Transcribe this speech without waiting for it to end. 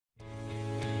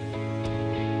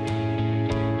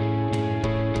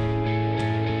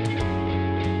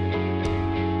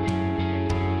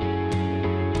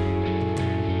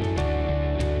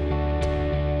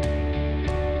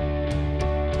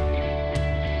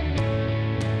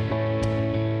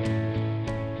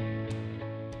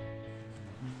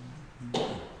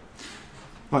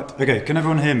Right, okay, can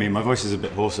everyone hear me? My voice is a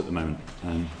bit hoarse at the moment.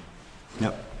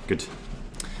 Yep, good.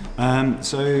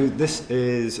 So this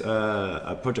is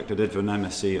a project I did for an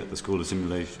MSc at the School of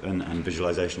Simulation and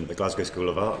Visualisation at the Glasgow School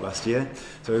of Art last year.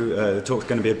 So the talk's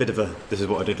going to be a bit of a, this is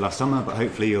what I did last summer, but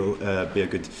hopefully it'll be a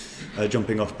good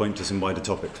jumping off point to some wider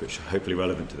topics, which are hopefully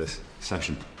relevant to this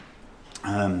session.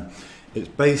 It's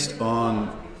based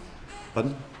on,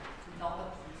 pardon?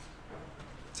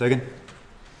 Say again?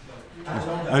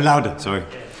 Oh, louder, sorry.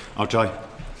 I'll try.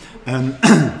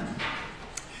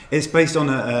 It's based on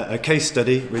a case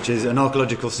study, which is an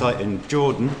archaeological site in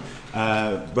Jordan,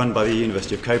 run by the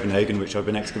University of Copenhagen, which I've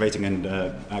been excavating and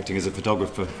acting as a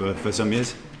photographer for some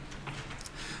years.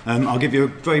 I'll give you a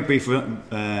very brief run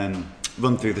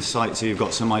through the site so you've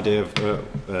got some idea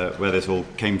of where this all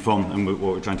came from and what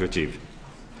we're trying to achieve.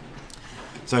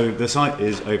 So the site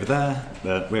is over there,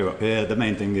 we're up here. The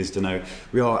main thing is to know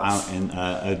we are out in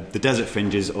the desert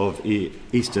fringes of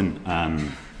eastern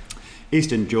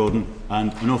Jordan,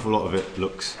 and an awful lot of it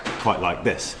looks quite like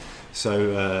this.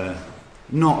 So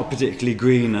not a particularly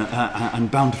green and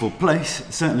bountiful place,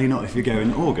 certainly not if you go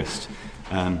in August.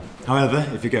 However,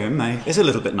 if you go in May, it's a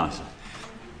little bit nicer.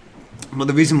 But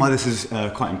the reason why this is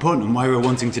quite important and why we're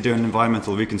wanting to do an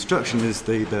environmental reconstruction is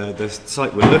the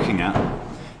site we're looking at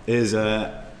is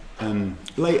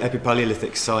late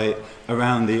Epipaleolithic site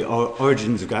around the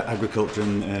origins of agriculture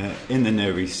in the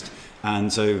Near East,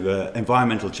 and so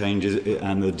environmental changes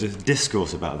and the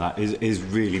discourse about that is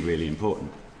really, really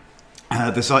important.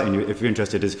 The site, if you're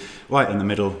interested, is right in the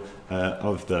middle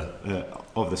of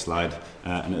the slide,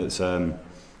 and it's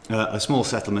a small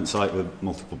settlement site with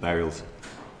multiple burials.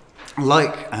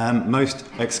 Like most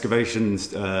excavations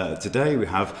today, we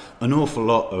have an awful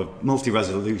lot of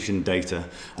multi-resolution data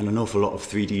and an awful lot of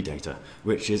 3D data,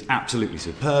 which is absolutely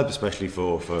superb, especially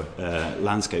for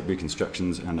landscape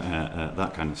reconstructions and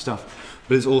that kind of stuff,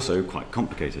 but it's also quite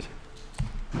complicated.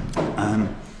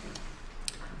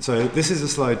 So this is a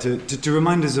slide to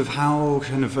remind us of how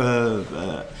kind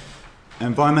of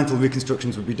environmental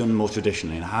reconstructions would be done more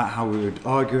traditionally, and how we would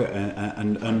argue it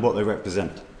and what they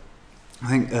represent. I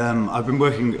think I've been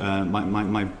working,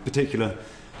 my particular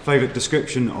favourite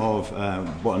description of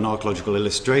what an archaeological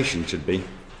illustration should be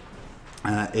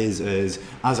is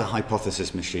as a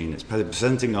hypothesis machine. It's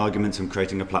presenting arguments and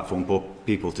creating a platform for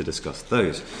people to discuss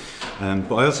those.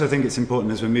 But I also think it's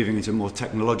important as we're moving into a more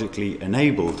technologically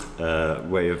enabled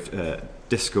way of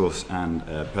discourse and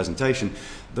presentation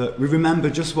that we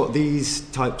remember just what these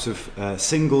types of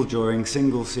single drawing,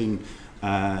 single scene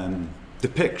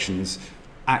depictions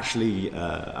actually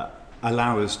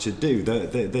allow us to do.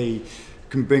 They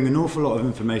can bring an awful lot of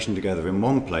information together in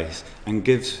one place and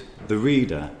gives the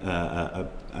reader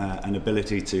an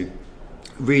ability to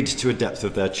read to a depth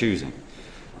of their choosing,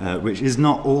 which is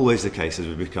not always the case as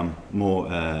we become more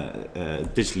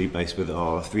digitally based with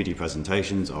our 3D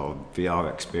presentations, our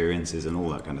VR experiences and all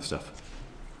that kind of stuff.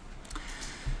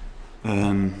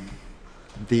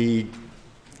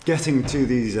 Getting to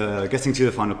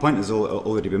the final point has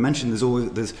already been mentioned.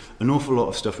 There's an awful lot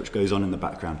of stuff which goes on in the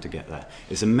background to get there.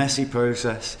 It's a messy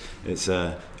process. It's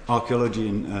archaeology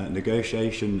and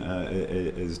negotiation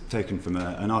is taken from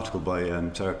an article by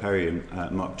Sarah Perry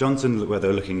and Mark Johnson, where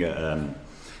they're looking at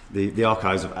the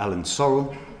archives of Alan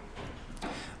Sorrell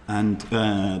and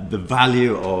the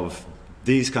value of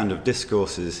these kind of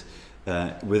discourses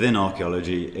within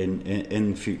archaeology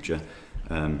in future.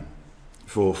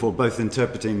 For both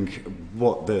interpreting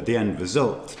what the end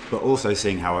result, but also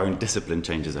seeing how our own discipline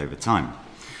changes over time.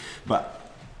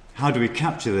 But how do we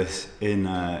capture this in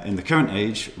the current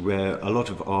age, where a lot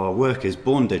of our work is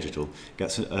born digital,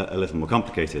 gets a little more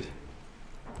complicated.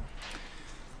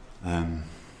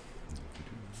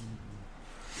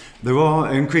 There are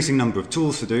an increasing number of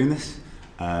tools for doing this.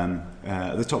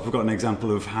 At the top we've got an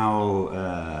example of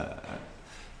how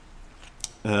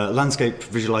landscape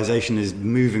visualization is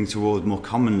moving toward more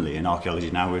commonly in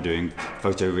archaeology. Now we're doing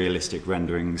photorealistic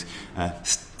renderings,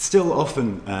 still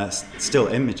often still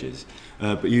images,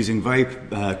 but using very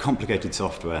complicated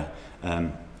software,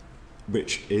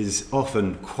 which is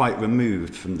often quite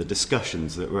removed from the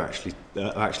discussions that are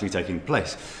actually taking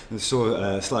place. I saw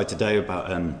a slide today about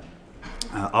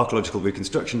archaeological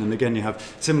reconstruction, and again you have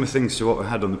similar things to what we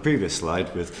had on the previous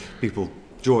slide with people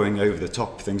drawing over the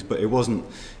top of things, but it wasn't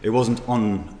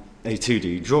on a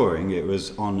 2D drawing, it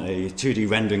was on a 2D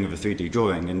rendering of a 3D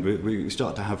drawing, and we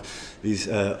start to have these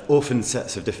orphan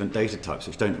sets of different data types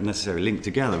which don't necessarily link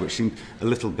together, which seem a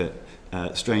little bit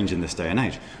strange in this day and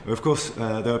age. But of course,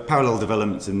 there are parallel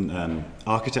developments in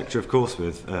architecture, of course,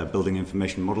 with building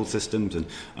information model systems and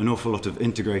an awful lot of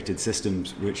integrated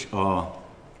systems which are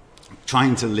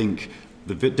trying to link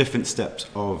the different steps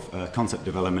of concept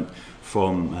development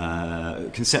from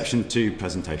conception to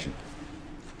presentation.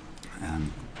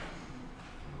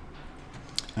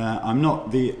 I'm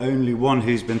not the only one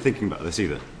who's been thinking about this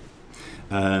either.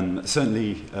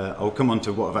 Certainly, I'll come on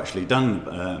to what I've actually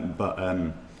done, but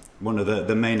one of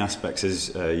the main aspects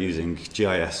is using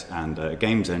GIS and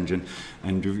Games Engine,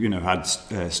 and had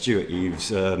Stuart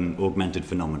Eves' augmented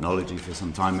phenomenology for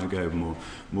some time ago,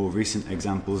 more recent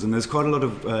examples, and there's quite a lot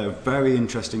of very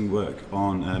interesting work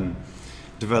on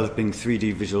developing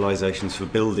 3D visualizations for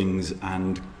buildings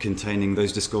and containing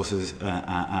those discourses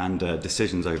and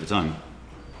decisions over time,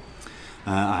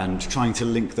 and trying to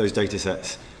link those data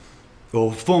sets or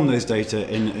form those data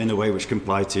in a way which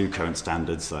comply to current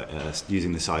standards, like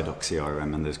using the SciDoc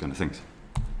CRM and those kind of things.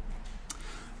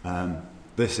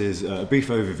 This is a brief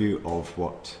overview of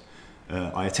what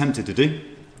I attempted to do,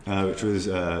 which was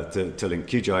to link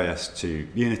QGIS to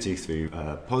Unity through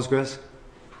Postgres.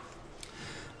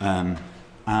 The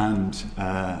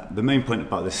main point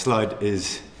about this slide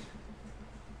is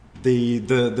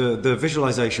the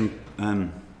visualization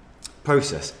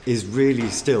process is really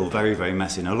still very, very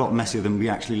messy, and a lot messier than we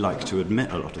actually like to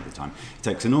admit a lot of the time. It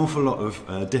takes an awful lot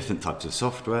of different types of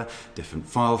software, different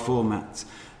file formats,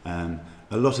 a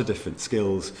lot of different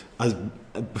skills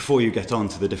before you get on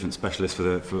to the different specialists for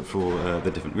the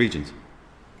different regions,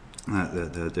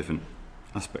 the different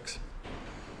aspects.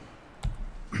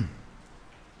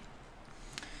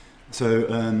 So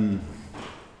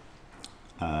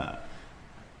at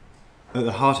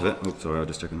the heart of it, oh sorry, I'll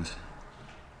just check on this.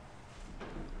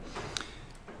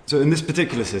 So in this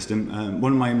particular system,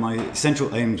 one of my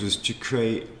central aims was to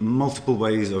create multiple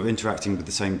ways of interacting with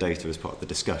the same data as part of the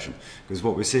discussion. Because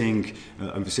what we're seeing,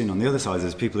 and we've seen on the other side,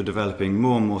 is people are developing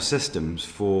more and more systems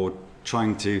for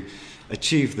trying to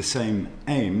achieve the same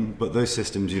aim, but those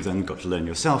systems you've then got to learn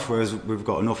yourself, whereas we've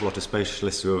got an awful lot of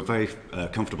specialists who are very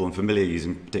comfortable and familiar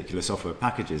using particular software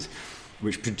packages,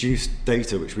 which produce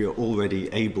data which we are already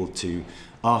able to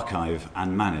archive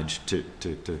and manage to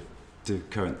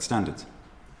current standards.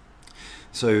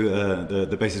 So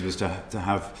the basis was to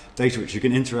have data which you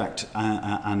can interact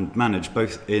and manage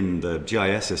both in the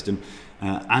GIS system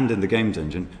and in the Games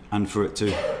Engine, and for it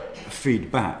to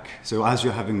feed back. So as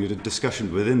you're having a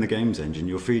discussion within the Games Engine,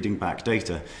 you're feeding back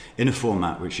data in a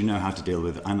format which you know how to deal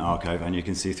with and archive, and you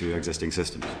can see through your existing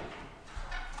systems.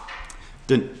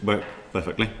 Didn't work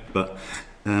perfectly, but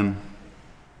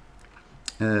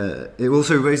it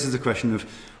also raises the question of,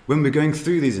 when we're going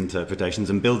through these interpretations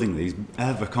and building these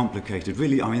ever complicated,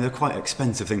 really, I mean, they're quite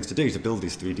expensive things to do, to build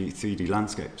these 3D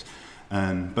landscapes,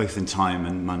 both in time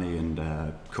and money and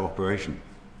cooperation.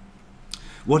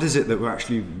 What is it that we're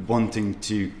actually wanting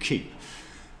to keep?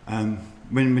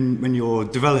 When you're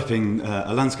developing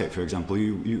a landscape, for example,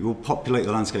 you will populate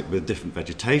the landscape with different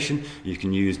vegetation. You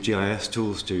can use GIS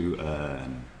tools to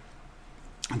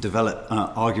develop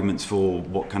arguments for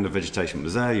what kind of vegetation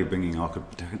was there. You're bringing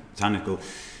archaeological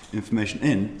information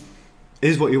in.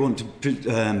 Is what you want to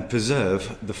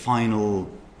preserve the final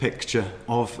picture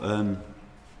of the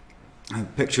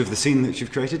scene that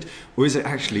you've created, or is it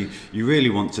actually you really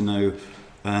want to know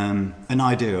an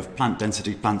idea of plant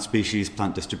density, plant species,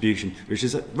 plant distribution, which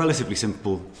is a relatively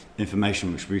simple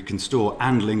information which we can store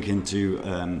and link into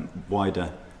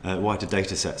wider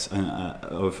data sets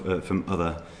from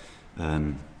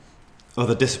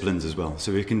other disciplines as well.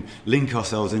 So we can link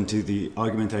ourselves into the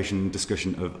argumentation and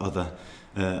discussion of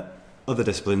other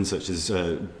disciplines such as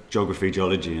geography,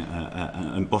 geology,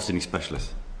 and botany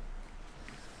specialists.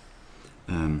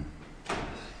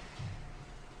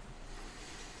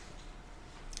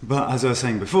 But as I was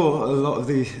saying before, a lot of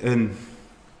the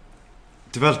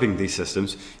developing these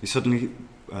systems, you suddenly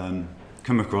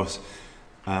come across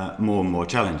more and more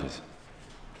challenges.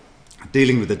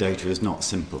 Dealing with the data is not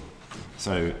simple.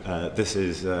 So this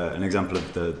is an example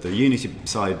of the Unity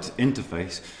side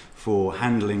interface for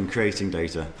handling, creating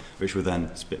data, which will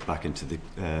then spit back into the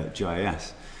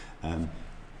GIS.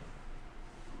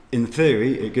 In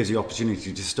theory, it gives you the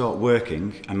opportunity to start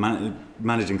working and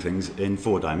managing things in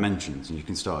 4 dimensions. And you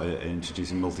can start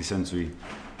introducing multisensory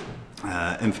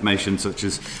information such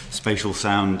as spatial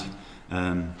sound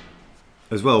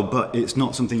as well, but it's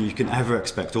not something you can ever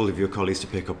expect all of your colleagues to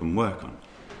pick up and work on.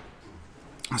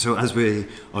 So as we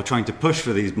are trying to push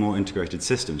for these more integrated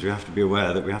systems, we have to be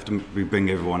aware that we bring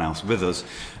everyone else with us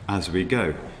as we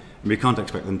go. And we can't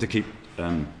expect them to keep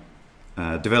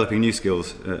developing new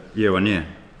skills year on year.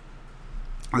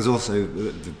 There's also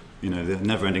the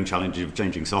never-ending challenge of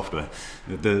changing software.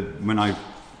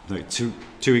 Two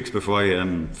weeks before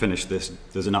I finish this,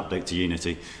 there's an update to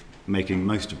Unity, making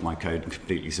most of my code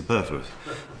completely superfluous.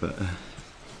 But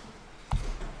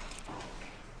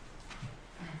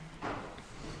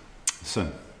So,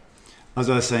 as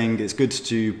I was saying, it's good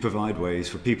to provide ways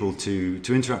for people to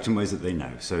interact in ways that they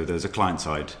know. So there's a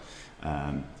client-side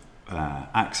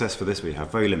access for this. We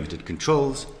have very limited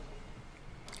controls,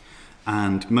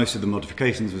 and most of the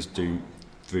modifications was done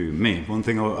through me. One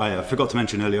thing I forgot to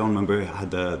mention early on, remember we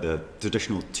had the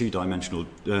traditional two-dimensional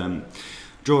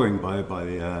drawing by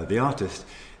the artist,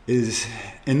 is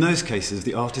in those cases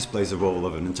the artist plays the role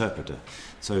of an interpreter.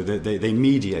 So they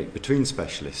mediate between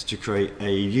specialists to create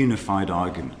a unified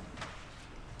argument.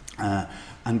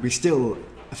 And we still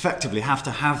effectively have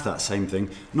to have that same thing,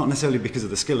 not necessarily because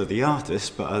of the skill of the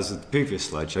artist, but as the previous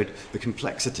slide showed, the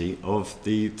complexity of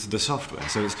the software.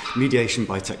 So it's mediation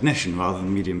by technician rather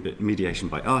than mediation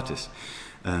by artist.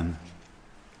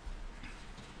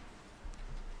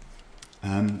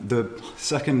 The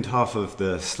second half of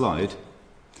the slide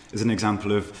is an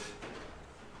example of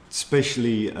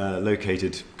spatially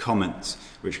located comments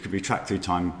which could be tracked through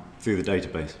time through the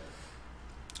database.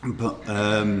 But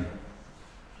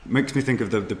makes me think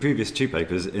of the previous two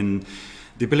papers in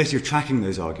the ability of tracking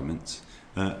those arguments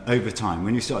over time.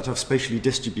 When you start to have spatially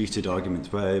distributed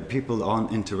arguments where people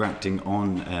aren't interacting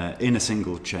in a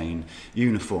single chain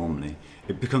uniformly,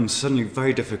 it becomes suddenly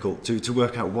very difficult to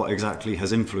work out what exactly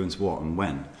has influenced what and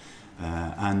when.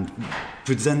 And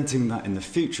presenting that in the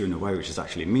future in a way which is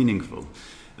actually meaningful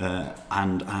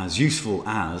and as useful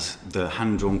as the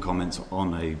hand-drawn comments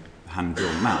on a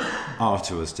hand-drawn map are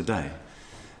to us today.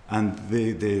 And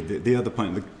the other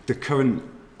point, the current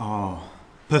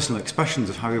personal expressions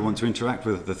of how we want to interact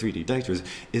with the 3D data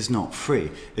is not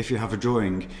free. If you have a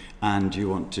drawing and you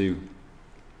want to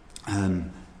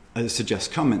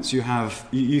suggest comments,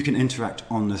 you can interact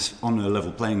on a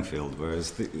level playing field,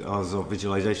 whereas as our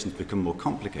visualizations become more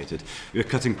complicated, we're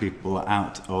cutting people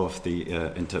out of the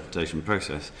interpretation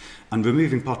process and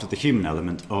removing part of the human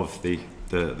element of the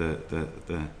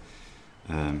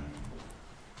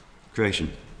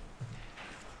creation.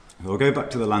 We'll go back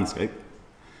to the landscape,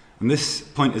 and this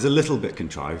point is a little bit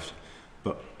contrived,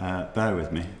 but bear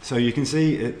with me. So you can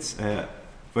see it's a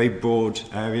very broad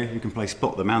area. You can play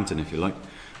Spot the Mountain if you like,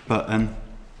 but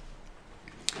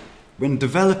when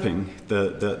developing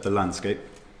the landscape,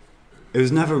 it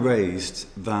was never raised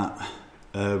that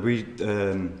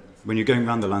when you're going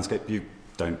around the landscape, you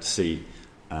don't see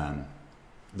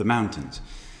the mountains.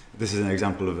 This is an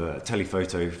example of a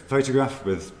telephoto photograph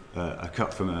with a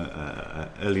cut from an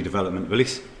early development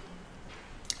release.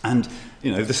 And, you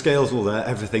know, the scale's all there,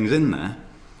 everything's in there,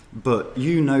 but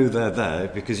you know they're there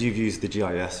because you've used the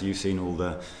GIS, you've seen all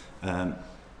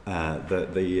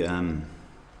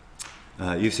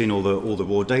you've seen all the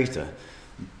raw data.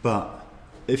 But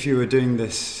if you were doing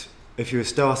this, if you were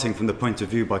starting from the point of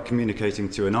view by communicating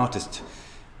to an artist,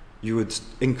 you would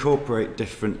incorporate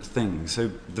different things. So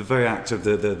the very act of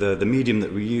the medium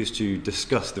that we use to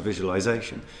discuss the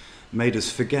visualization made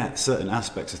us forget certain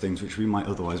aspects of things which we might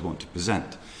otherwise want to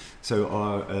present. So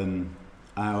our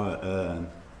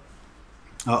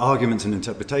arguments and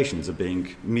interpretations are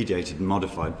being mediated and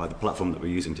modified by the platform that we're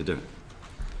using to do it.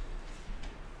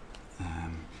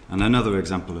 And another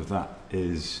example of that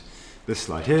is this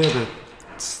slide here. The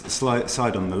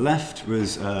slide on the left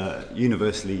was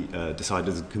universally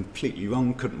decided as completely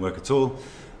wrong, couldn't work at all.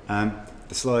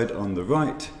 The slide on the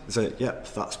right said, yep,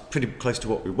 that's pretty close to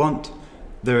what we want.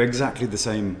 They're exactly the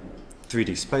same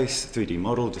 3D space, 3D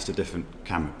model, just a different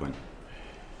camera point.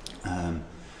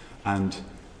 And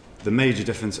the major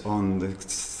difference on the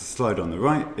slide on the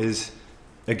right is,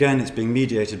 again, it's being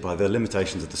mediated by the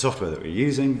limitations of the software that we're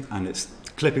using, and it's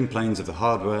clipping planes of the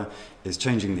hardware, is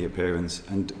changing the appearance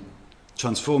and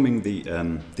transforming the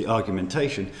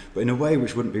argumentation, but in a way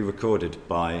which wouldn't be recorded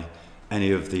by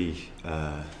any of the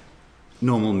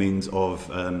normal means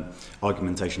of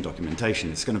argumentation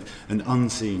documentation. It's kind of an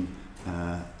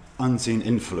unseen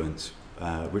influence,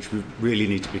 which we really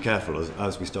need to be careful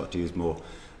as we start to use more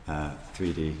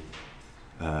 3D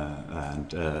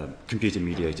and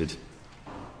computer-mediated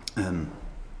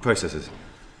processes.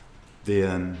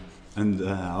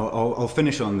 I'll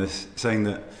finish on this saying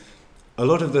that a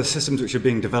lot of the systems which are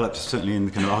being developed, certainly in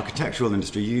the kind of architectural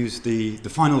industry, use the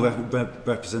final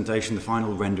representation, the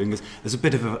final rendering as a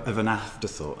bit of an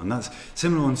afterthought. And that's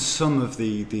similar on some of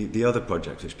the other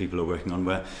projects which people are working on,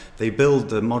 where they build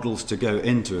the models to go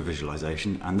into a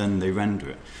visualization and then they render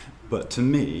it. But to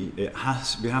me,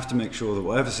 we have to make sure that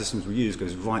whatever systems we use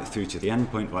goes right through to the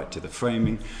endpoint, right to the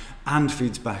framing, and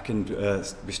feeds back and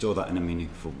restore that in a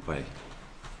meaningful way.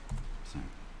 So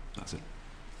that's it.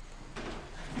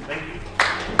 Thank you.